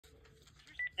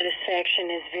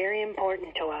Satisfaction is very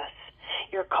important to us.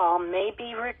 Your call may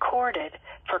be recorded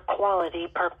for quality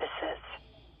purposes.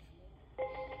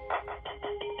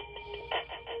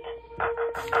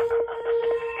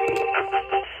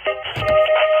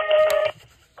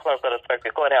 Clerk of the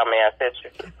Circuit Court, how may I assist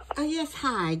you? Yes,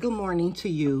 hi. Good morning to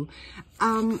you.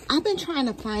 I've been trying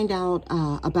to find out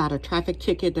about a traffic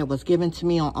ticket that was given to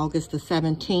me on August the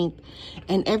 17th.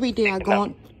 And every day I go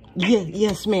on...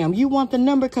 Yes, ma'am. You want the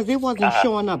number? Because it wasn't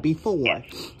showing up before. Yes.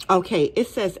 Okay, it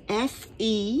says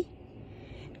SE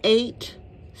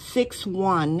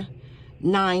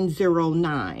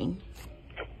 861909.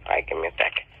 All right, give me a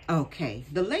second. Okay.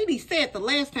 The lady said the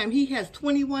last time he has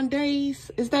 21 days.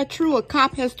 Is that true? A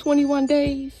cop has 21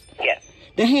 days? Yes.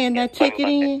 To hand that ticket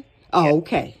in? Oh, yes.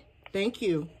 Okay. Thank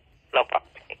you. No problem.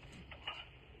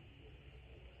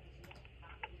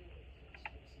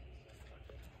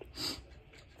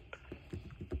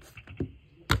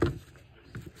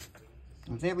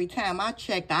 Every time I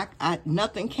checked,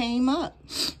 nothing came up.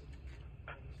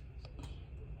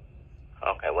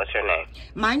 Okay, what's your name?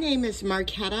 My name is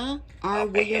Marquetta R.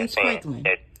 Williams Franklin.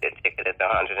 The ticket is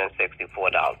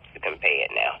 $164. You can pay it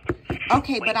now.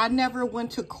 Okay, but I never went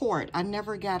to court. I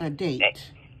never got a date.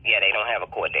 Yeah, they don't have a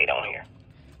court date on here.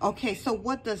 Okay, so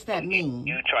what does that mean?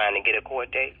 You trying to get a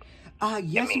court date?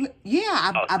 Yes, okay,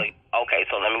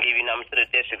 so let me give you numbers to the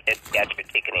district that got your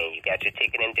ticket in. You got your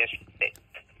ticket in District 6.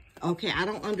 Okay, I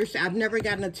don't understand. I've never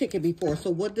gotten a ticket before. So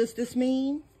what does this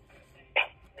mean?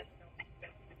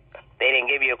 They didn't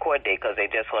give you a court date because they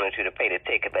just wanted you to pay the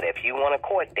ticket. But if you want a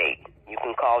court date, you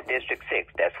can call District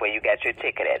 6. That's where you got your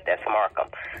ticket at. That's Markham.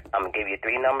 I'm going to give you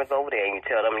 3 numbers over there, and you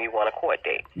tell them you want a court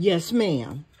date. Yes,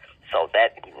 ma'am. So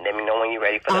let me know when you're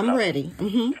ready for the number. I'm ready.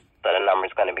 Mm-hmm. So the number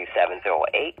is going to be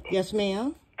 708. Yes,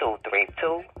 ma'am.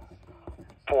 232.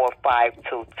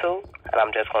 4522, and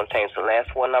I'm just going to change the last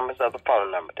 4 numbers of the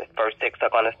phone number. The first 6 are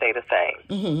going to stay the same.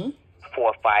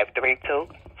 4532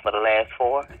 for the last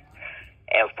 4,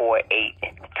 and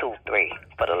 4823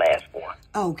 for the last 4.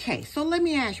 Okay, so let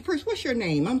me ask you first, what's your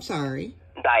name? I'm sorry.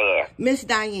 Diane. Miss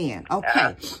Diane.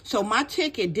 Okay, so my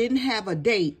ticket didn't have a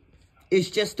date. It's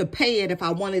just to pay it. If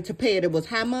I wanted to pay it, it was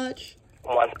how much?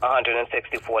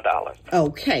 $164.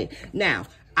 Okay, now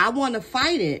I want to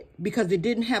fight it because it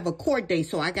didn't have a court date,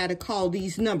 so I got to call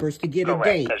these numbers to get a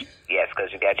date. Yes,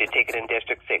 because you got your ticket in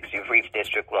District 6. You've reached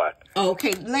District 1.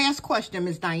 Okay, last question,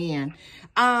 Ms. Diane.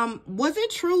 Was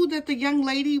it true that the young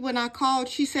lady, when I called,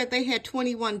 she said they had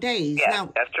 21 days? Yeah,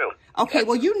 now, that's true. Okay,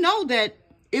 well, you know that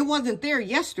it wasn't there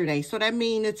yesterday, so that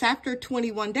means it's after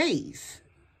 21 days.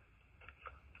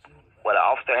 Well, the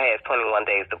officer has 21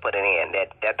 days to put it in.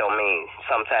 That don't mean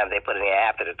sometimes they put it in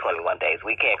after the 21 days.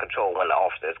 We can't control when the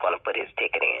officer is going to put his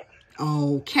ticket in.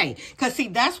 Okay. Because, see,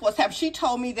 that's what's happened. She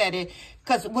told me that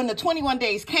because when the 21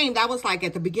 days came, that was like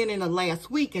at the beginning of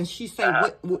last week, and she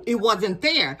said it wasn't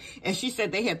there. And she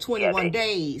said they had 21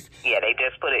 days. Yeah, they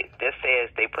just put it, this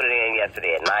says they put it in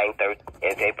yesterday at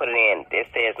 9/13. They put it in, this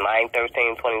says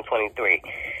 9/13/2023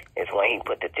 is when he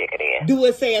put the ticket in. Do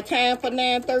it say a time for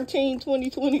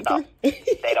 9/13/2023? No,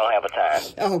 they don't have a time.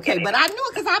 Okay, but I knew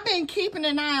it because I've been keeping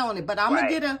an eye on it. But I'm going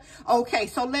to get okay,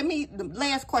 so the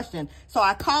last question. So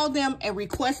I called them and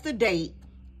request a date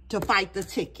to fight the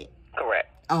ticket. Correct.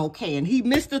 Okay, and he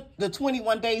missed the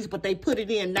 21 days, but they put it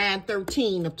in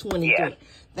 9/13/23. Yeah.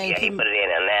 Thank you. He put it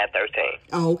in at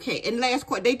 9/13. Okay, and last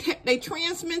question. They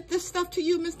transmit this stuff to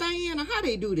you, Miss Diana? How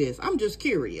they do this? I'm just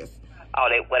curious. Oh,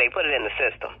 they put it in the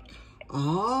system.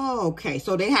 Oh, okay.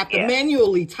 So they have to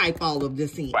manually type all of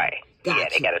this in. Right. Gotcha. Yeah,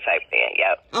 they got to type it in.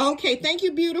 Yep. Okay, thank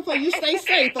you, beautiful. You stay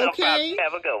safe, okay? No problem.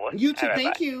 Have a good one. You too. Right,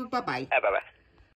 thank you. Bye-bye. Bye-bye.